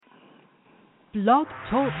Blog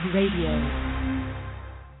Talk Radio.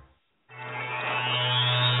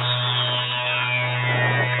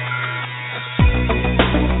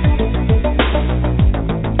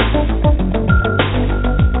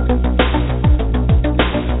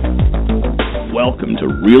 Welcome to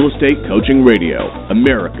Real Estate Coaching Radio,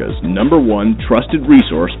 America's #1 trusted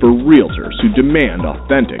resource for realtors who demand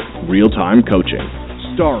authentic, real-time coaching.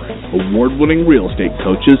 Starring award-winning real estate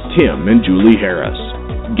coaches Tim and Julie Harris.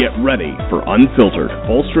 Get ready for unfiltered,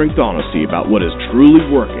 full-strength honesty about what is truly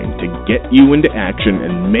working to get you into action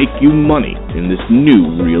and make you money in this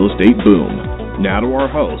new real estate boom. Now to our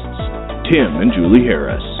hosts, Tim and Julie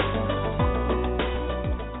Harris.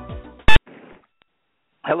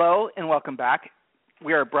 Hello and welcome back.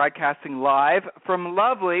 We are broadcasting live from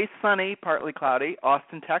lovely, sunny, partly cloudy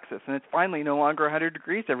Austin, Texas, and it's finally no longer 100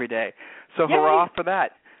 degrees every day. So Yay. Hurrah for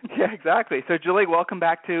that. Yeah, exactly. So Julie, welcome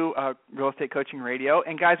back to Real Estate Coaching Radio.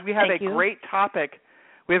 And guys, we have great topic.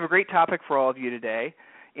 We have a great topic for all of you today,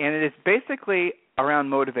 and it is basically around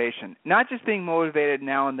motivation. Not just being motivated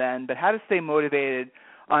now and then, but how to stay motivated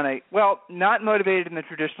not motivated in the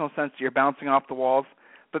traditional sense that you're bouncing off the walls,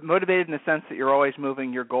 but motivated in the sense that you're always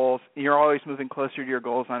moving your goals, you're always moving closer to your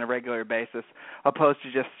goals on a regular basis, opposed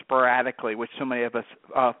to just sporadically, which so many of us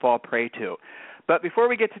fall prey to. But before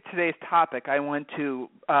we get to today's topic, I want to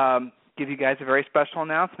give you guys a very special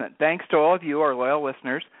announcement. Thanks to all of you, our loyal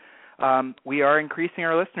listeners. We are increasing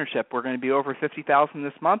our listenership. We're going to be over 50,000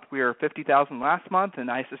 this month. We were 50,000 last month, and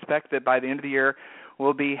I suspect that by the end of the year,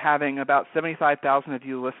 we'll be having about 75,000 of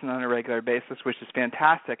you listen on a regular basis, which is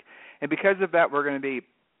fantastic. And because of that, we're going to be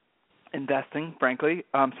investing, frankly,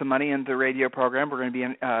 some money in the radio program. We're going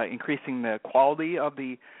to be increasing the quality of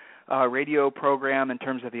the radio program in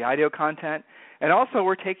terms of the audio content. And also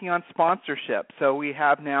we're taking on sponsorship. So we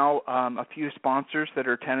have now a few sponsors that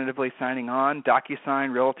are tentatively signing on,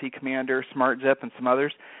 DocuSign, Realty Commander, SmartZip, and some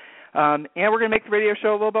others. And we're going to make the radio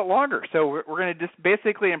show a little bit longer. So we're going to just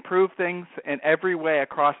basically improve things in every way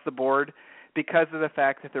across the board because of the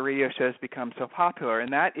fact that the radio show has become so popular.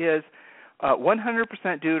 And that is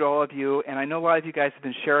 100% due to all of you. And I know a lot of you guys have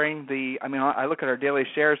been sharing I look at our daily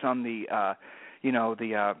shares on the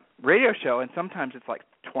radio show, and sometimes it's like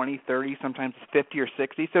 20, 30, sometimes it's 50 or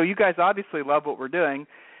 60. So you guys obviously love what we're doing.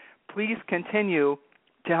 Please continue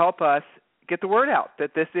to help us get the word out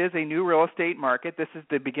that this is a new real estate market. This is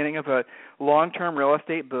the beginning of a long-term real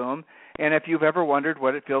estate boom. And if you've ever wondered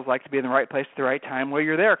what it feels like to be in the right place at the right time, well,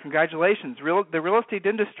 you're there. Congratulations. The real estate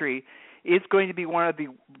industry is going to be one of the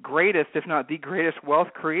greatest, if not the greatest, wealth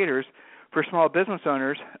creators for small business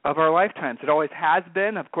owners of our lifetimes. It always has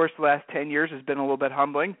been. Of course, the last 10 years has been a little bit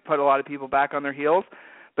humbling, put a lot of people back on their heels.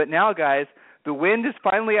 But now, guys, the wind is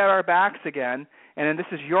finally at our backs again, and this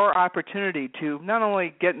is your opportunity to not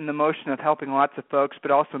only get in the motion of helping lots of folks,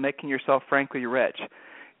 but also making yourself frankly rich.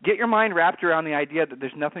 Get your mind wrapped around the idea that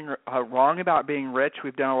there's nothing wrong about being rich.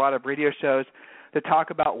 We've done a lot of radio shows that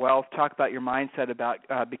talk about wealth, talk about your mindset about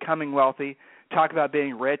becoming wealthy, talk about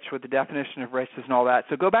being rich, with the definition of richness and all that.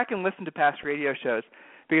 So go back and listen to past radio shows,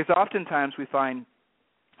 because oftentimes we find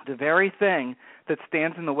the very thing that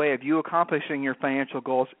stands in the way of you accomplishing your financial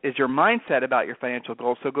goals is your mindset about your financial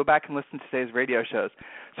goals. So go back and listen to today's radio shows.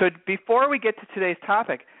 So before we get to today's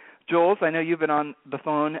topic, Jules, I know you've been on the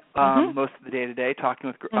phone most of the day today talking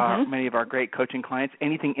with many of our great coaching clients.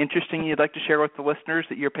 Anything interesting you'd like to share with the listeners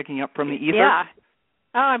that you're picking up from the ether? Yeah.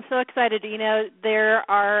 Oh, I'm so excited.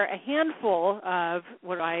 There are a handful of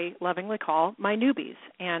what I lovingly call my newbies.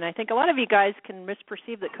 And I think a lot of you guys can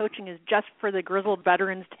misperceive that coaching is just for the grizzled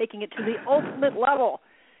veterans taking it to the ultimate level.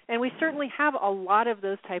 And we certainly have a lot of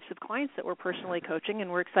those types of clients that we're personally coaching,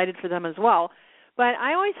 and we're excited for them as well. But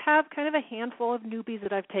I always have kind of a handful of newbies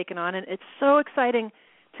that I've taken on, and it's so exciting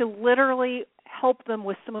to literally help them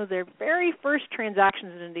with some of their very first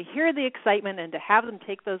transactions and to hear the excitement and to have them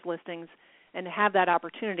take those listings and to have that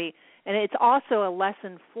opportunity. And it's also a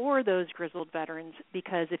lesson for those grizzled veterans,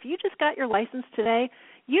 because if you just got your license today,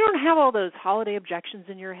 you don't have all those holiday objections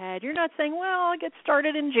in your head. You're not saying, well, I'll get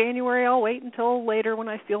started in January. I'll wait until later when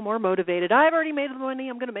I feel more motivated. I've already made the money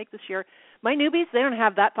I'm going to make this year. My newbies, they don't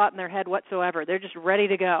have that thought in their head whatsoever. They're just ready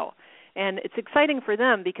to go. And it's exciting for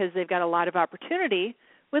them because they've got a lot of opportunity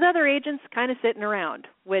with other agents kind of sitting around,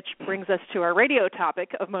 which brings us to our radio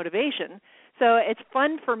topic of motivation. So it's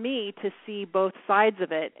fun for me to see both sides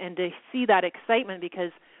of it and to see that excitement,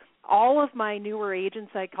 because all of my newer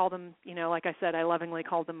agents, I call them, like I said, I lovingly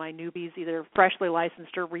call them my newbies, either freshly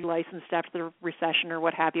licensed or relicensed after the recession or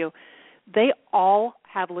what have you. They all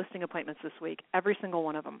have listing appointments this week, every single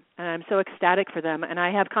one of them. And I'm so ecstatic for them, and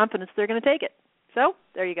I have confidence they're going to take it. So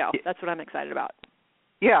there you go. That's what I'm excited about.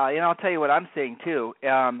 Yeah, and I'll tell you what I'm seeing too.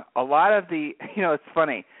 A lot of the, it's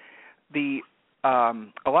funny, a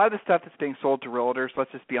lot of the stuff that's being sold to realtors,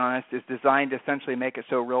 let's just be honest, is designed to essentially make it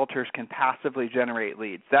so realtors can passively generate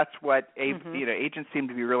leads. That's what agents seem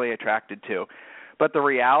to be really attracted to. But the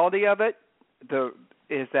reality of it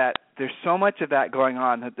is that there's so much of that going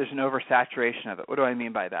on that there's an oversaturation of it. What do I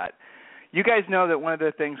mean by that? You guys know that one of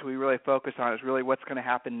the things we really focus on is really what's going to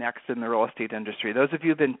happen next in the real estate industry. Those of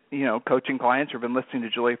you who've been, coaching clients or have been listening to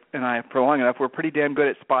Julie and I for long enough, we're pretty damn good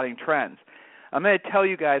at spotting trends. I'm going to tell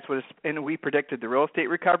you guys and we predicted the real estate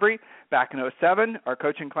recovery back in 2007. Our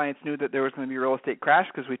coaching clients knew that there was going to be a real estate crash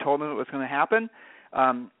because we told them it was going to happen.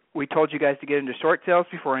 We told you guys to get into short sales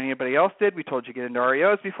before anybody else did. We told you to get into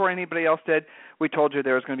REOs before anybody else did. We told you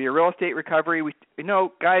there was going to be a real estate recovery.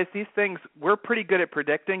 Guys, these things we're pretty good at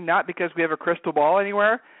predicting, not because we have a crystal ball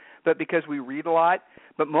anywhere, but because we read a lot,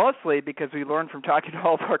 but mostly because we learn from talking to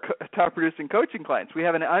all of our top-producing coaching clients. We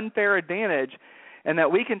have an unfair advantage in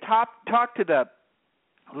that we can talk to the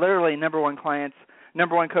literally number one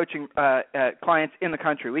coaching clients in the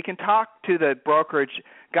country. We can talk to the brokerage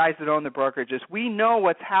guys that own the brokerages. We know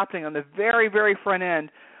what's happening on the very, very front end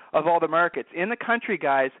of all the markets. In the country,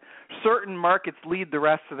 guys, certain markets lead the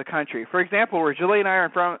rest of the country. For example, where Julie and I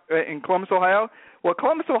are in Columbus, Ohio,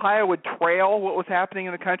 Columbus, Ohio would trail what was happening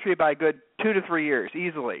in the country by a good 2 to 3 years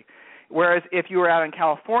easily. Whereas if you were out in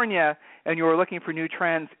California and you were looking for new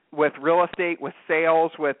trends with real estate, with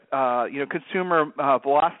sales, with consumer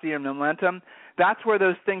velocity and momentum, that's where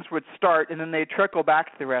those things would start, and then they'd trickle back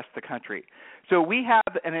to the rest of the country. So we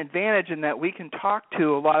have an advantage in that we can talk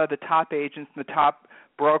to a lot of the top agents and the top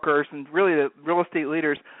brokers and really the real estate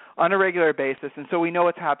leaders on a regular basis, and so we know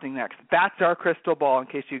what's happening next. That's our crystal ball in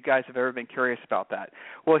case you guys have ever been curious about that.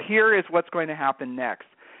 Well, here is what's going to happen next.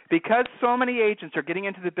 Because so many agents are getting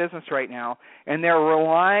into the business right now and they're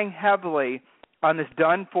relying heavily on this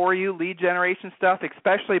done-for-you lead generation stuff,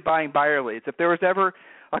 especially buying buyer leads. If there was ever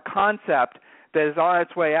a concept that is on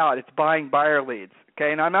its way out, it's buying buyer leads.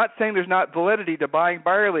 Okay, and I'm not saying there's not validity to buying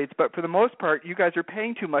buyer leads, but for the most part, you guys are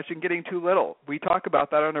paying too much and getting too little. We talk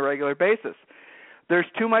about that on a regular basis. There's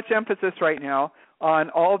too much emphasis right now on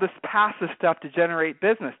all this passive stuff to generate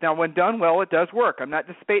business. Now, when done well, it does work. I'm not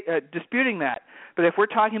disputing that. But if we're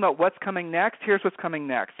talking about what's coming next, here's what's coming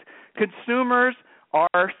next. Consumers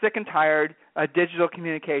are sick and tired of digital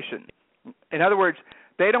communication. In other words,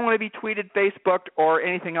 they don't want to be tweeted, Facebooked, or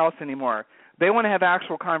anything else anymore. They want to have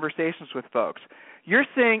actual conversations with folks. You're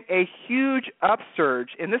seeing a huge upsurge,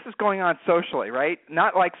 and this is going on socially, right?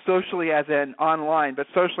 Not like socially as in online, but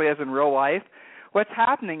socially as in real life. What's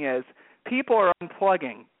happening is people are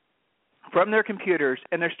unplugging from their computers,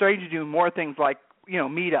 and they're starting to do more things like,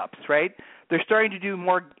 meetups, right? They're starting to do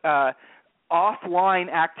more offline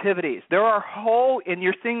activities. There are and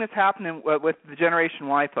you're seeing this happening with the Generation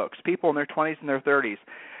Y folks, people in their 20s and their 30s.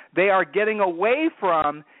 They are getting away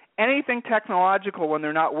from anything technological when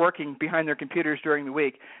they're not working behind their computers during the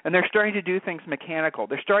week, and they're starting to do things mechanical.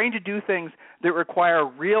 They're starting to do things that require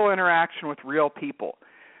real interaction with real people.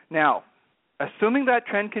 Now, assuming that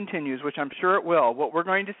trend continues, which I'm sure it will, what we're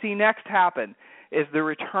going to see next happen is the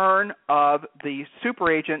return of the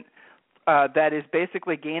super agent that is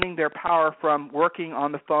basically gaining their power from working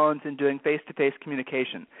on the phones and doing face-to-face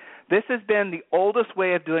communication. This has been the oldest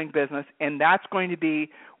way of doing business, and that's going to be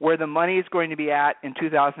where the money is going to be at in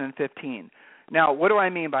 2015. Now, what do I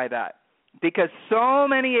mean by that? Because so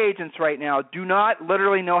many agents right now do not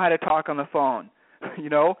literally know how to talk on the phone.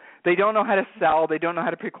 They don't know how to sell. They don't know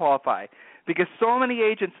how to pre-qualify. Because so many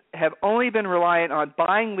agents have only been reliant on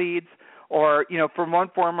buying leads or, from one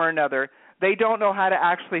form or another. They don't know how to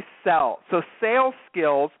actually sell. So sales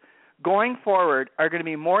skills going forward are going to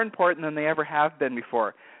be more important than they ever have been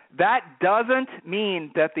before. That doesn't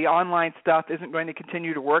mean that the online stuff isn't going to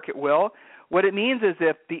continue to work. It will. What it means is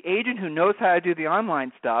if the agent who knows how to do the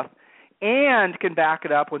online stuff and can back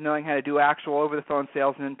it up with knowing how to do actual over-the-phone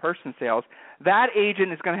sales and in-person sales, that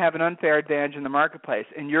agent is going to have an unfair advantage in the marketplace.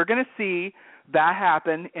 And you're going to see that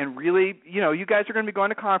happen and really, you guys are going to be going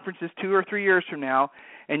to conferences 2 or 3 years from now,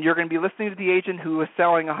 and you're going to be listening to the agent who was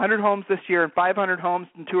selling 100 homes this year and 500 homes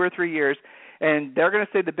in 2 or 3 years, and they're going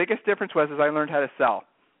to say the biggest difference was I learned how to sell.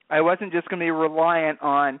 I wasn't just going to be reliant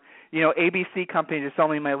on, ABC company to sell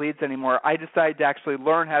me my leads anymore. I decided to actually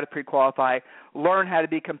learn how to pre-qualify, learn how to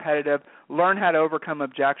be competitive, learn how to overcome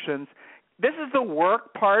objections. This is the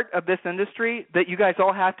work part of this industry that you guys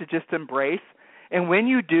all have to just embrace. And when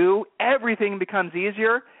you do, everything becomes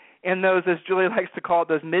easier. And those, as Julie likes to call it,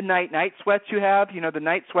 those midnight night sweats you have, the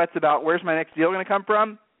night sweats about where's my next deal going to come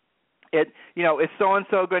from, Is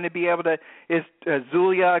so-and-so going to be able to, is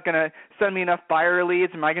Zulia going to send me enough buyer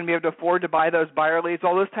leads? Am I going to be able to afford to buy those buyer leads?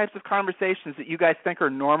 All those types of conversations that you guys think are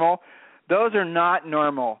normal, those are not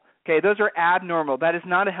normal. Okay, those are abnormal. That is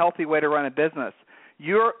not a healthy way to run a business.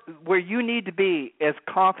 Where you need to be is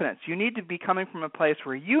confidence. You need to be coming from a place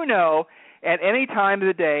where at any time of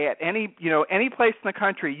the day, at any place in the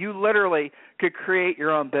country, you literally could create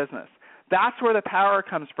your own business. That's where the power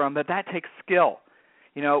comes from, but that takes skill.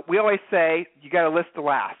 We always say you got to list the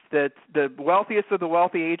last. The wealthiest of the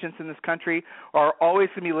wealthy agents in this country are always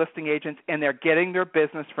going to be listing agents, and they're getting their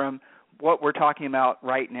business from what we're talking about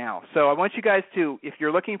right now. So I want you guys to, if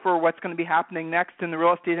you're looking for what's going to be happening next in the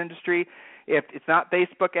real estate industry, if it's not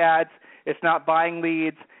Facebook ads, it's not buying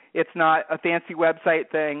leads, it's not a fancy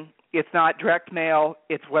website thing, it's not direct mail,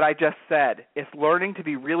 it's what I just said. It's learning to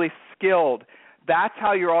be really skilled. That's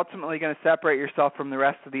how you're ultimately going to separate yourself from the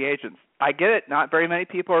rest of the agents. I get it. Not very many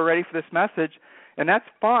people are ready for this message, and that's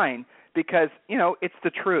fine because, it's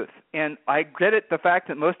the truth. And I get it, the fact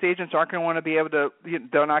that most agents aren't going to want to be able to,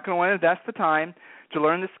 they're not going to want to invest the time to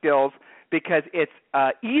learn the skills because it's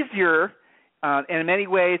easier, and in many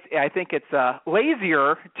ways I think it's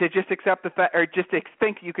lazier to just accept the fact or just to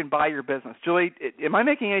think you can buy your business. Julie, am I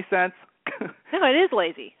making any sense? No, it is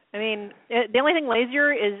lazy. I mean, the only thing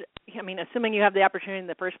lazier is, assuming you have the opportunity in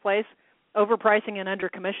the first place, overpricing and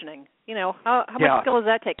undercommissioning. How much skill does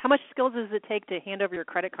that take? How much skills does it take to hand over your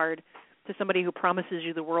credit card to somebody who promises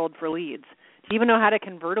you the world for leads? Do you even know how to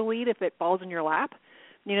convert a lead if it falls in your lap?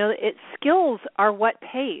 Skills are what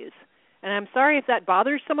pays. And I'm sorry if that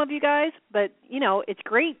bothers some of you guys, but, it's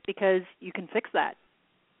great because you can fix that.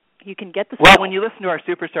 You can get the skill. Well, when you listen to our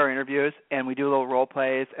superstar interviews and we do little role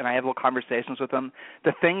plays and I have little conversations with them,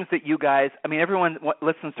 the things that you guys, everyone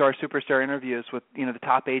listens to our superstar interviews with, the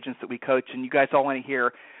top agents that we coach, and you guys all want to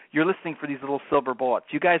hear, you're listening for these little silver bullets.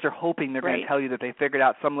 You guys are hoping they're going to tell you that they figured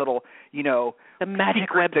out some little, the magic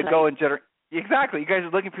secret website to go and generate. Exactly. You guys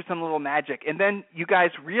are looking for some little magic. And then you guys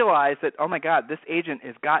realize that, oh, my God, this agent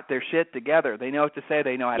has got their shit together. They know what to say.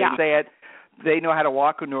 They know how to say it. They know how to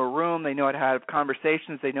walk into a room. They know how to have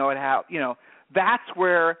conversations. They know how, that's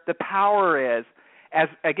where the power is.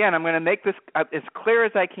 Again, I'm going to make this as clear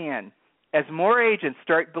as I can. As more agents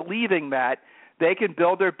start believing that they can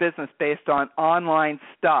build their business based on online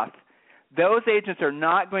stuff, those agents are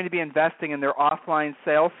not going to be investing in their offline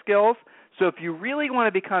sales skills. So if you really want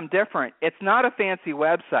to become different, it's not a fancy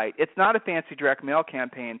website. It's not a fancy direct mail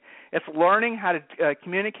campaign. It's learning how to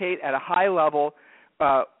communicate at a high level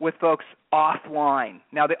with folks offline.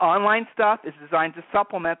 Now, the online stuff is designed to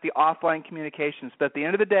supplement the offline communications, but at the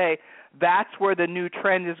end of the day, that's where the new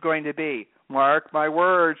trend is going to be. Mark my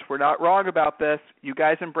words, we're not wrong about this. You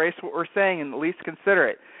guys embrace what we're saying and at least consider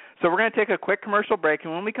it. So we're going to take a quick commercial break,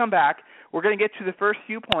 and when we come back, we're going to get to the first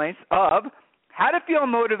few points of how to feel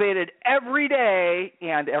motivated every day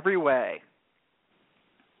and every way.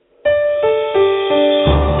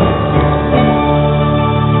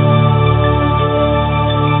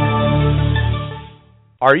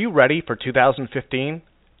 Are you ready for 2015?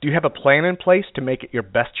 Do you have a plan in place to make it your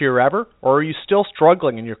best year ever? Or are you still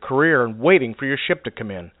struggling in your career and waiting for your ship to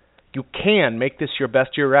come in? You can make this your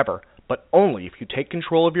best year ever, but only if you take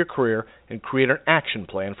control of your career and create an action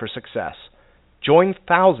plan for success. Join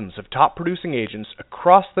thousands of top producing agents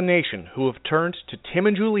across the nation who have turned to Tim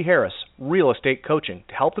and Julie Harris Real Estate Coaching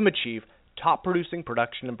to help them achieve top producing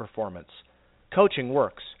production and performance. Coaching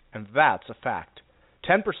works, and that's a fact.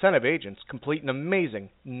 10% of agents complete an amazing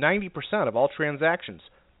 90% of all transactions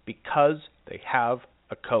because they have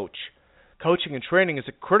a coach. Coaching and training is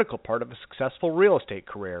a critical part of a successful real estate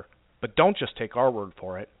career, but don't just take our word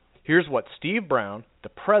for it. Here's what Steve Brown, the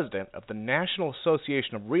president of the National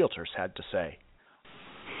Association of Realtors, had to say.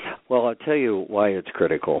 Well, I'll tell you why it's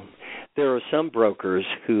critical. There are some brokers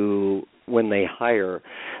who, when they hire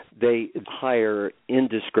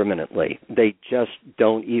indiscriminately. They just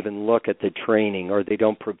don't even look at the training, or they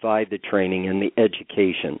don't provide the training and the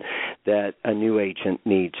education that a new agent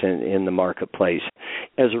needs in the marketplace.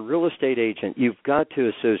 As a real estate agent, you've got to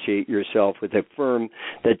associate yourself with a firm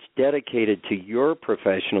that's dedicated to your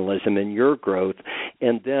professionalism and your growth,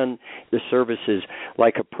 and then the services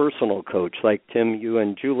like a personal coach, like Tim, you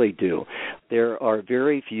and Julie do. There are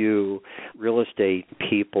very few real estate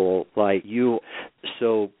people like you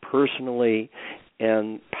so personally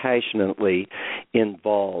and passionately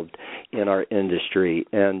involved in our industry.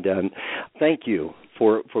 And thank you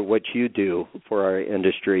for what you do for our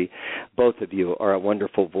industry. Both of you are a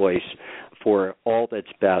wonderful voice for all that's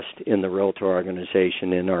best in the Realtor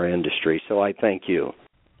organization in our industry. So I thank you.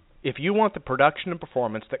 If you want the production and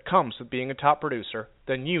performance that comes with being a top producer,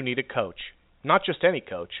 then you need a coach. Not just any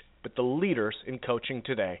coach, with the leaders in coaching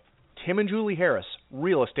today. Tim and Julie Harris,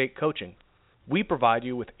 Real Estate Coaching. We provide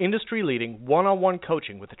you with industry-leading one-on-one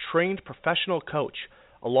coaching with a trained professional coach,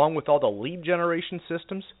 along with all the lead generation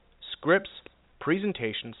systems, scripts,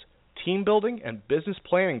 presentations, team building, and business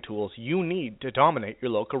planning tools you need to dominate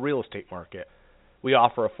your local real estate market. We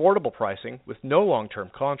offer affordable pricing with no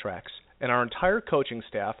long-term contracts, and our entire coaching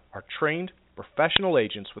staff are trained professional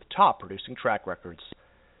agents with top producing track records.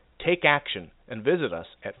 Take action and visit us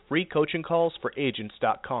at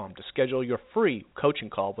freecoachingcallsforagents.com to schedule your free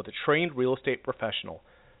coaching call with a trained real estate professional.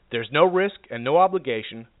 There's no risk and no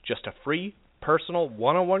obligation, just a free, personal,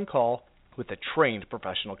 one-on-one call with a trained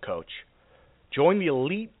professional coach. Join the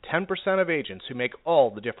elite 10% of agents who make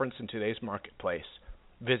all the difference in today's marketplace.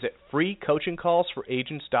 Visit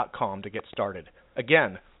freecoachingcallsforagents.com to get started.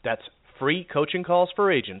 Again, that's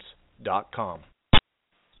freecoachingcallsforagents.com.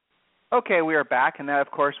 Okay, we are back, and that,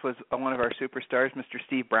 of course, was one of our superstars, Mr.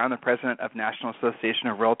 Steve Brown, the president of National Association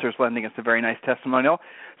of Realtors, lending us a very nice testimonial.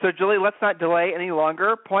 So, Julie, let's not delay any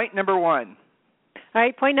longer. Point number one. All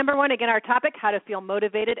right, point number one, again, our topic, how to feel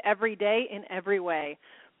motivated every day in every way.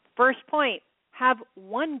 First point, have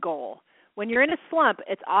one goal. When you're in a slump,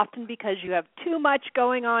 it's often because you have too much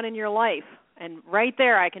going on in your life. And right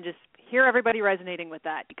there, I can just hear everybody resonating with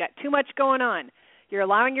that. You've got too much going on. You're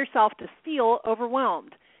allowing yourself to feel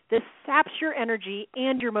overwhelmed. This saps your energy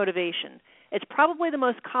and your motivation. It's probably the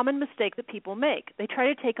most common mistake that people make. They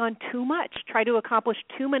try to take on too much, try to accomplish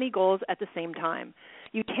too many goals at the same time.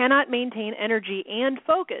 You cannot maintain energy and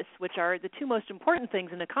focus, which are the two most important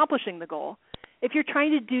things in accomplishing the goal, if you're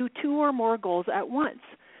trying to do two or more goals at once.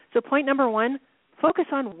 So point number one, focus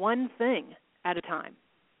on one thing at a time.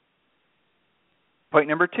 Point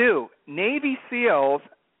number two, Navy SEALs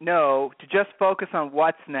know to just focus on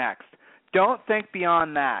what's next. Don't think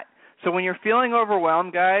beyond that. So when you're feeling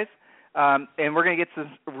overwhelmed, guys, and we're going to get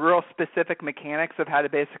some real specific mechanics of how to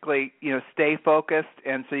basically, stay focused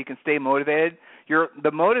and so you can stay motivated.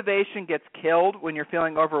 The motivation gets killed when you're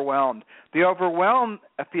feeling overwhelmed. The overwhelmed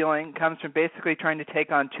feeling comes from basically trying to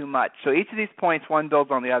take on too much. So each of these points, one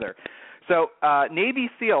builds on the other. So Navy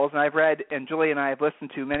SEALs, and I've read, and Julie and I have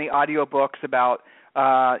listened to many audio books about,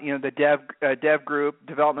 the dev group,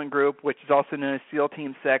 development group, which is also known as SEAL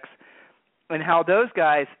Team 6, and how those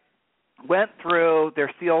guys went through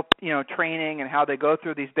their SEAL, training and how they go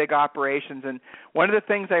through these big operations. And one of the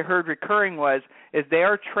things I heard recurring is they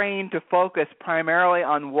are trained to focus primarily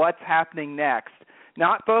on what's happening next,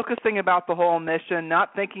 not focusing about the whole mission,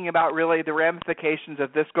 not thinking about really the ramifications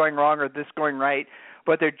of this going wrong or this going right,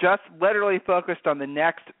 but they're just literally focused on the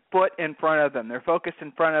next foot in front of them. They're focused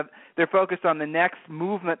on the next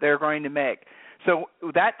movement they're going to make. So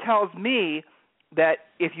that tells me that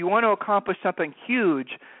if you want to accomplish something huge,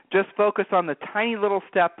 just focus on the tiny little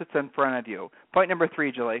step that's in front of you. Point number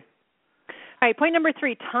three, Julie. All right, point number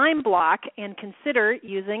three, time block and consider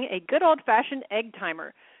using a good old-fashioned egg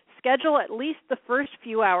timer. Schedule at least the first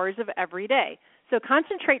few hours of every day. So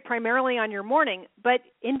concentrate primarily on your morning, but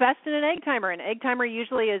invest in an egg timer. An egg timer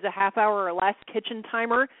usually is a half hour or less kitchen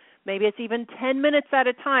timer. Maybe it's even 10 minutes at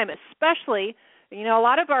a time, especially, a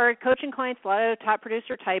lot of our coaching clients, a lot of top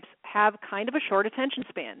producer types have kind of a short attention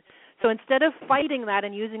span. So instead of fighting that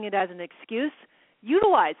and using it as an excuse,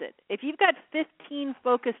 utilize it. If you've got 15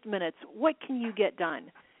 focused minutes, what can you get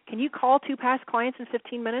done? Can you call 2 past clients in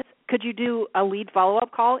 15 minutes? Could you do a lead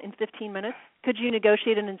follow-up call in 15 minutes? Could you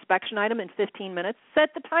negotiate an inspection item in 15 minutes? Set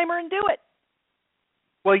the timer and do it.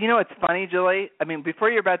 Well, it's funny, Julie. Before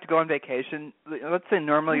you're about to go on vacation, let's say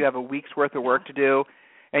normally you have a week's worth of work to do,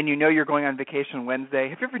 and you're going on vacation Wednesday.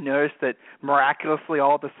 Have you ever noticed that miraculously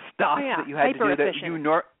all the stuff that you had to do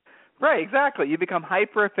that right, exactly. You become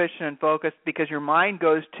hyper efficient and focused because your mind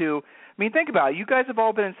goes to, think about it. You guys have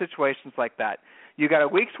all been in situations like that. You got a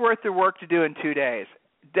week's worth of work to do in 2 days.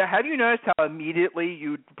 Have you noticed how immediately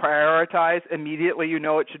you prioritize? Immediately you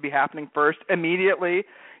know it should be happening first. Immediately,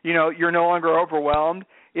 you're no longer overwhelmed.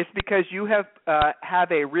 It's because you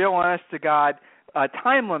have a real honest-to-God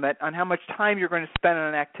time limit on how much time you're going to spend on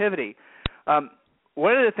an activity.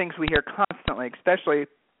 One of the things we hear constantly, especially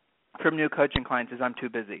from new coaching clients, is I'm too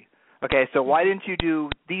busy. Okay, so why didn't you do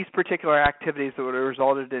these particular activities that would have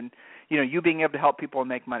resulted in, you being able to help people and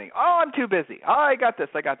make money? Oh, I'm too busy. Oh, I got this.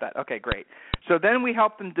 I got that. Okay, great. So then we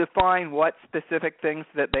help them define what specific things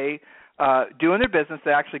that they do in their business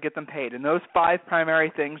that actually get them paid. And those 5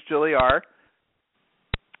 primary things, Julie, are?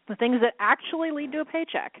 The things that actually lead to a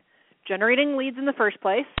paycheck. Generating leads in the first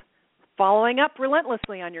place, following up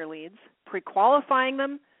relentlessly on your leads, pre-qualifying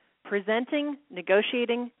them, presenting,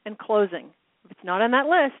 negotiating, and closing. If it's not on that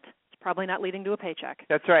list, it's probably not leading to a paycheck.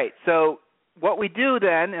 That's right. So what we do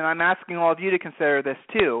then, and I'm asking all of you to consider this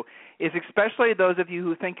too, is especially those of you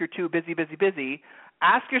who think you're too busy,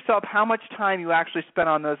 ask yourself how much time you actually spent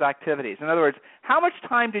on those activities. In other words, how much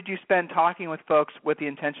time did you spend talking with folks with the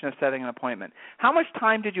intention of setting an appointment? How much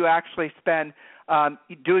time did you actually spend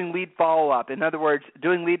doing lead follow-up? In other words,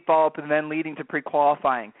 doing lead follow-up and then leading to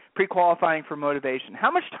pre-qualifying for motivation. How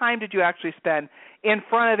much time did you actually spend in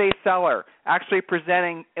front of a seller actually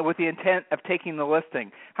presenting with the intent of taking the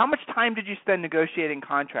listing? How much time did you spend negotiating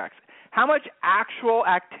contracts? How much actual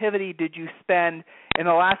activity did you spend in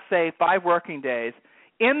the last, say, 5 working days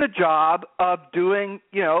in the job of doing,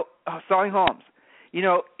 selling homes?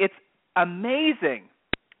 It's amazing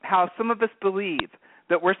how some of us believe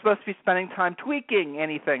that we're supposed to be spending time tweaking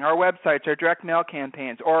anything, our websites, our direct mail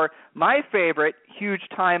campaigns, or my favorite huge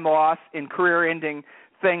time loss in career-ending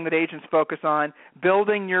thing that agents focus on,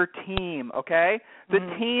 building your team, okay? The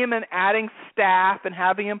team and adding staff and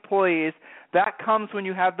having employees, that comes when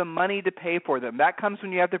you have the money to pay for them. That comes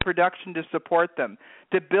when you have the production to support them.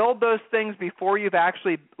 To build those things before you've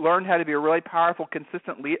actually learned how to be a really powerful,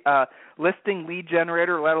 consistent listing lead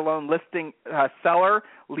generator, let alone listing seller,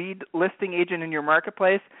 lead listing agent in your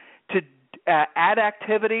marketplace, to add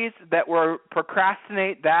activities that will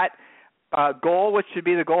procrastinate that goal, which should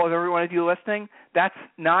be the goal of every one of you listening, that's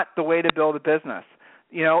not the way to build a business.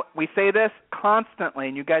 We say this constantly,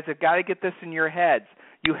 and you guys have got to get this in your heads.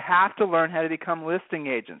 You have to learn how to become listing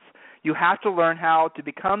agents. You have to learn how to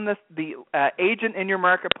become the agent in your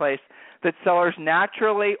marketplace that sellers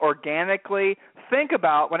naturally, organically think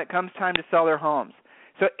about when it comes time to sell their homes.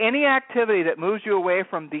 So any activity that moves you away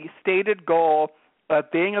from the stated goal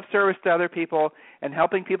of being of service to other people and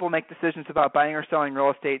helping people make decisions about buying or selling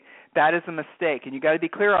real estate, that is a mistake, and you've got to be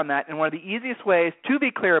clear on that. And one of the easiest ways to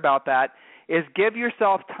be clear about that is give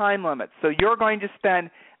yourself time limits. So you're going to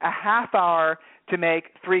spend a half hour to make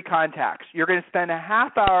 3 contacts. You're going to spend a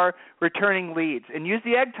half hour returning leads, and use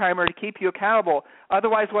the egg timer to keep you accountable.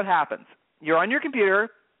 Otherwise, what happens? You're on your computer,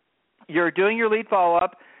 you're doing your lead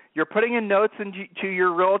follow-up, you're putting in notes into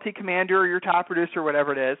your Realty Commander or your top producer, or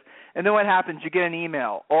whatever it is, and then what happens? You get an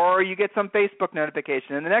email or you get some Facebook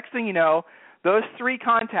notification, and the next thing you know, those 3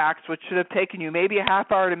 contacts, which should have taken you maybe a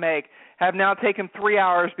half hour to make, have now taken 3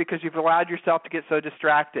 hours because you've allowed yourself to get so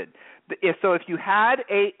distracted. So if you had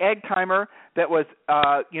a egg timer that was,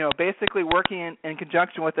 basically working in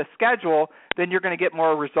conjunction with a schedule, then you're going to get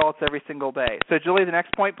more results every single day. So, Julie, the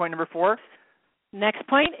next point number 4. Next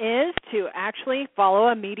point is to actually follow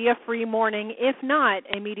a media-free morning, if not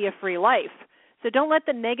a media-free life. So don't let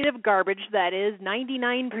the negative garbage that is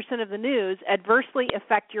 99% of the news adversely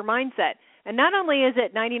affect your mindset. And not only is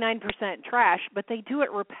it 99% trash, but they do it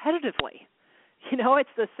repetitively. It's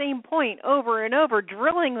the same point over and over,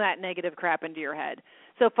 drilling that negative crap into your head.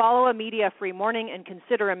 So follow a media-free morning and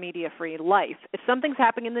consider a media-free life. If something's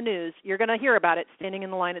happening in the news, you're going to hear about it standing in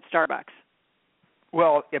the line at Starbucks.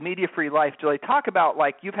 Well, a media-free life, Julie, talk about,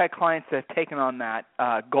 you've had clients that have taken on that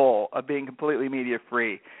goal of being completely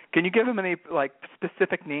media-free. Can you give them any,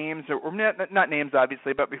 specific names, or not names,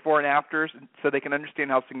 obviously, but before and afters, so they can understand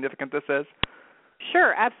how significant this is?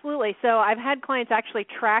 Sure, absolutely. So I've had clients actually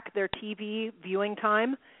track their TV viewing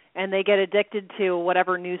time, and they get addicted to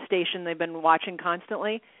whatever news station they've been watching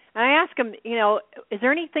constantly. And I ask them, is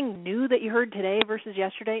there anything new that you heard today versus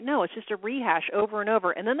yesterday? No, it's just a rehash over and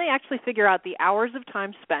over. And then they actually figure out the hours of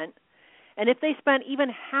time spent. And if they spent even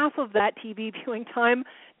half of that TV viewing time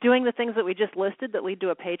doing the things that we just listed that lead to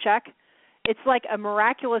a paycheck, it's like a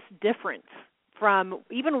miraculous difference. From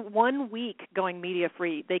even 1 week going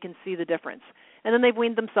media-free, they can see the difference. And then they've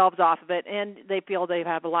weaned themselves off of it, and they feel they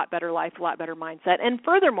have a lot better life, a lot better mindset. And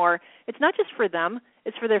furthermore, it's not just for them,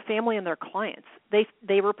 it's for their family and their clients.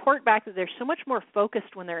 They report back that they're so much more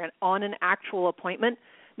focused when they're on an actual appointment.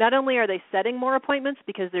 Not only are they setting more appointments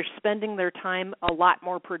because they're spending their time a lot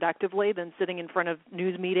more productively than sitting in front of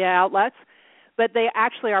news media outlets, but they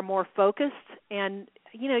actually are more focused. And,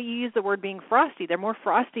 you use the word being frosty. They're more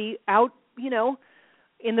frosty out,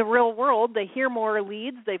 in the real world. They hear more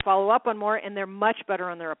leads, they follow up on more, and they're much better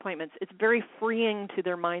on their appointments. It's very freeing to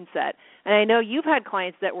their mindset. And I know you've had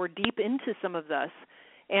clients that were deep into some of this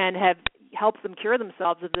and have helped them cure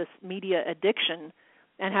themselves of this media addiction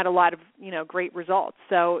and had a lot of, great results.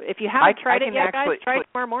 So if you haven't tried it yet, guys, try it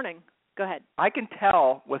tomorrow morning. Go ahead. I can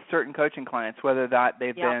tell with certain coaching clients whether that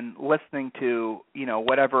they've been listening to,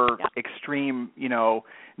 whatever extreme,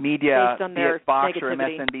 media, based on be their it Fox negativity. or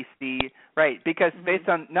MSNBC, right? Because based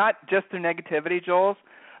on not just their negativity, Jules,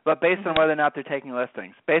 but based on whether or not they're taking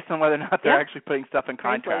listings, based on whether or not they're actually putting stuff in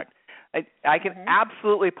contract. I can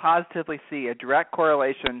absolutely positively see a direct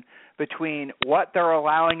correlation between what they're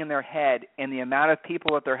allowing in their head and the amount of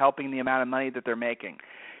people that they're helping, the amount of money that they're making.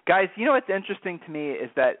 Guys, you know what's interesting to me is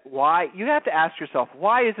that you have to ask yourself,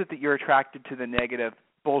 why is it that you're attracted to the negative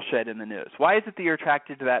bullshit in the news? Why is it that you're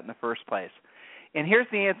attracted to that in the first place? And here's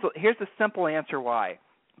the answer. Here's the simple answer why.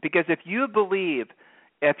 Because if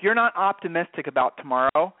you're not optimistic about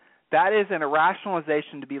tomorrow, that is an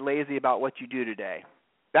irrationalization to be lazy about what you do today.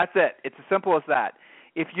 That's it. It's as simple as that.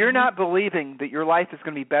 If you're not believing that your life is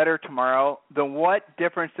going to be better tomorrow, then what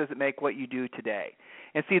difference does it make what you do today?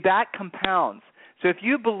 And see, that compounds. So if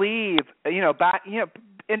you believe,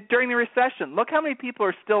 during the recession, look how many people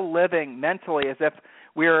are still living mentally as if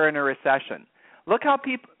we are in a recession. Look how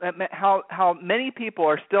many people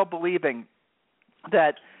are still believing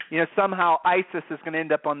that somehow ISIS is going to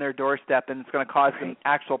end up on their doorstep and it's going to cause them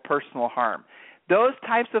actual personal harm. Those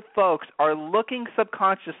types of folks are looking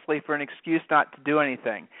subconsciously for an excuse not to do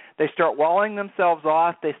anything. They start walling themselves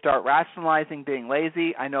off. They start rationalizing being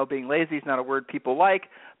lazy. I know being lazy is not a word people like,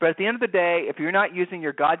 but at the end of the day, if you're not using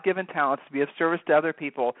your God-given talents to be of service to other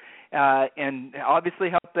people and obviously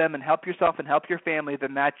help them and help yourself and help your family,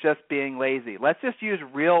 then that's just being lazy. Let's just use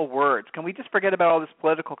real words. Can we just forget about all this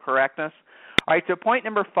political correctness? All right, so point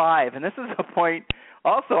number 5, and this is a point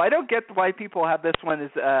also, I don't get why people have this one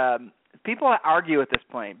is people argue at this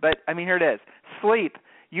point, but here it is. Sleep.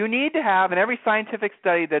 You need to have, in every scientific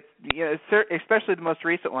study that's, especially the most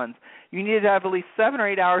recent ones, you need to have at least 7 or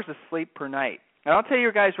 8 hours of sleep per night. And I'll tell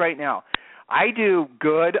you guys right now, I do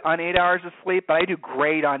good on 8 hours of sleep, but I do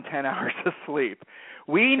great on 10 hours of sleep.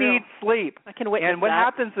 We need sleep. I can witness and what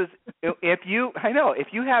happens is if you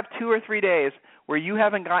have 2 or 3 days where you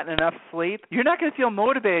haven't gotten enough sleep, you're not going to feel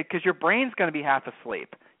motivated because your brain's going to be half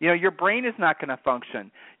asleep. Your brain is not going to function.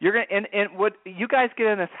 You're going and what you guys get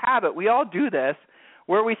in this habit, we all do this,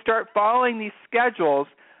 where we start following these schedules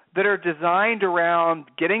that are designed around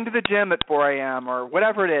getting to the gym at 4 a.m. or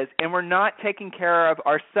whatever it is, and we're not taking care of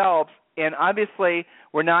ourselves, and obviously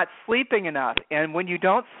we're not sleeping enough. And when you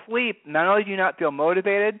don't sleep, not only do you not feel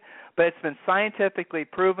motivated, but it's been scientifically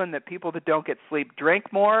proven that people that don't get sleep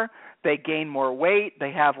drink more, they gain more weight,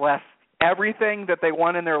 they have less everything that they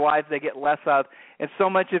want in their lives, they get less of, and so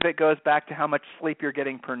much of it goes back to how much sleep you're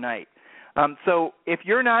getting per night. So if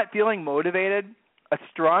you're not feeling motivated, a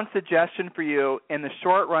strong suggestion for you in the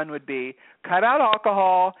short run would be cut out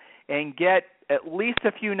alcohol and get at least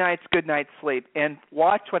a few nights good night's sleep and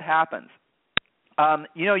watch what happens.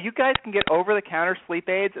 You guys can get over-the-counter sleep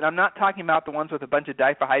aids, and I'm not talking about the ones with a bunch of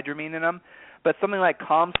diphenhydramine in them, but something like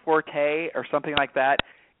Calms Forte or something like that.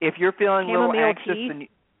 If you're feeling a little anxious, and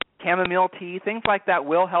chamomile tea, things like that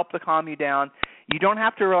will help to calm you down. You don't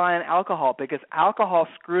have to rely on alcohol because alcohol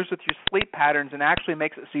screws with your sleep patterns and actually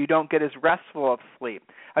makes it so you don't get as restful of sleep.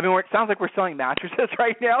 It sounds like we're selling mattresses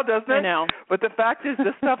right now, doesn't it? I know. But the fact is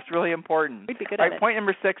this stuff's really important. We'd be good All at right, it. point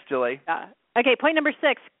number 6, Julie. Okay, point number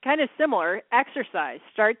 6, kind of similar, exercise.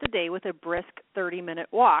 Start the day with a brisk 30-minute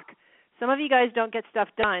walk. Some of you guys don't get stuff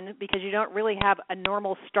done because you don't really have a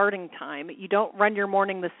normal starting time. You don't run your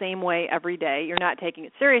morning the same way every day. You're not taking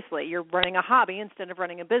it seriously. You're running a hobby instead of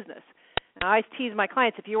running a business. And I always tease my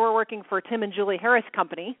clients, if you were working for Tim and Julie Harris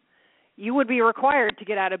Company, you would be required to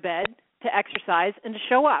get out of bed, to exercise, and to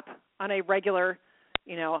show up on a regular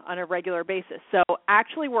basis. So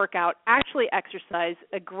actually work out, actually exercise.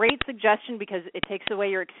 A great suggestion because it takes away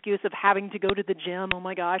your excuse of having to go to the gym. Oh,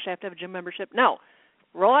 my gosh, I have to have a gym membership. No.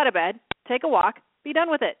 Roll out of bed, take a walk, be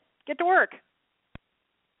done with it. Get to work.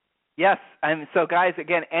 Yes, and so guys,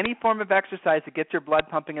 again, any form of exercise that gets your blood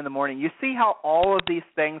pumping in the morning, you see how all of these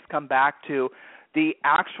things come back to the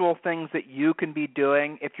actual things that you can be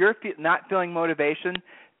doing. If you're not feeling motivation,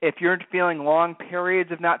 if you're feeling long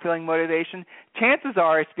periods of not feeling motivation, chances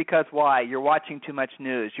are it's because why? You're watching too much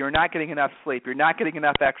news. You're not getting enough sleep. You're not getting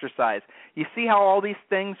enough exercise. You see how all these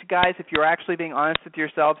things, guys, if you're actually being honest with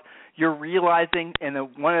yourselves, you're realizing, and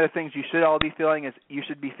one of the things you should all be feeling is you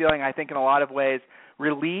should be feeling, I think, in a lot of ways,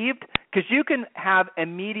 relieved, because you can have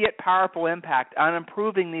immediate, powerful impact on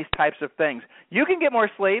improving these types of things. You can get more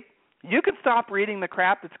sleep. You can stop reading the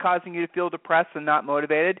crap that's causing you to feel depressed and not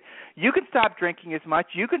motivated. You can stop drinking as much.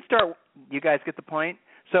 You can start. You guys get the point?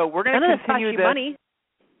 So we're going to continue this. Money.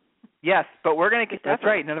 Yes, but we're going to – that's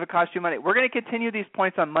right. None of it costs you money. We're going to continue these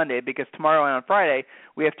points on Monday because tomorrow and on Friday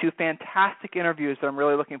we have 2 fantastic interviews that I'm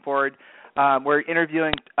really looking forward. We're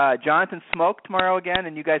interviewing Jonathan Smoke tomorrow again,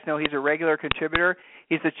 and you guys know he's a regular contributor.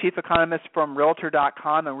 He's the chief economist from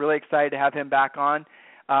Realtor.com. I'm really excited to have him back on.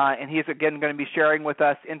 And he's, again, going to be sharing with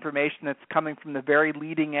us information that's coming from the very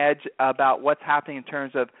leading edge about what's happening in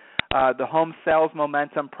terms of the home sales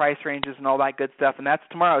momentum, price ranges, and all that good stuff, and that's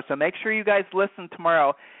tomorrow. So make sure you guys listen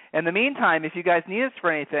tomorrow. In the meantime, if you guys need us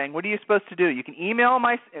for anything, what are you supposed to do? You can email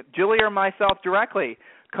Julie or myself directly,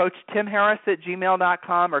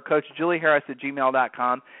 CoachTimHarris@gmail.com or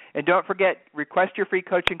CoachJulieHarris@gmail.com. And don't forget, request your free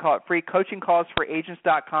coaching call at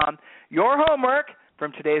freecoachingcallsforagents.com. Your homework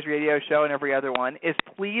from today's radio show and every other one is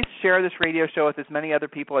please share this radio show with as many other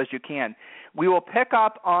people as you can. We will pick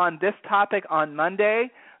up on this topic on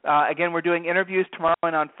Monday. Again, we're doing interviews tomorrow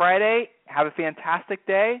and on Friday. Have a fantastic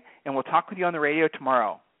day, and we'll talk with you on the radio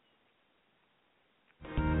tomorrow.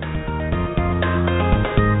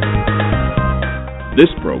 This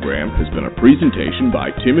program has been a presentation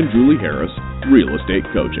by Tim and Julie Harris, Real Estate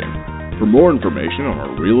Coaching. For more information on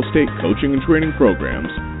our real estate coaching and training programs,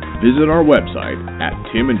 visit our website at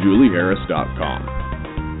timandjulieharris.com.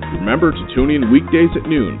 Remember to tune in weekdays at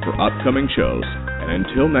noon for upcoming shows, and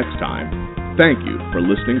until next time, thank you for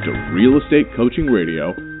listening to Real Estate Coaching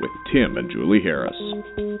Radio with Tim and Julie Harris.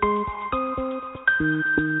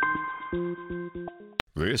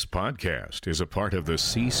 This podcast is a part of the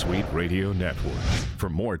C-Suite Radio Network. For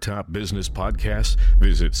more top business podcasts,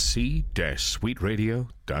 visit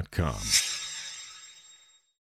c-suiteradio.com.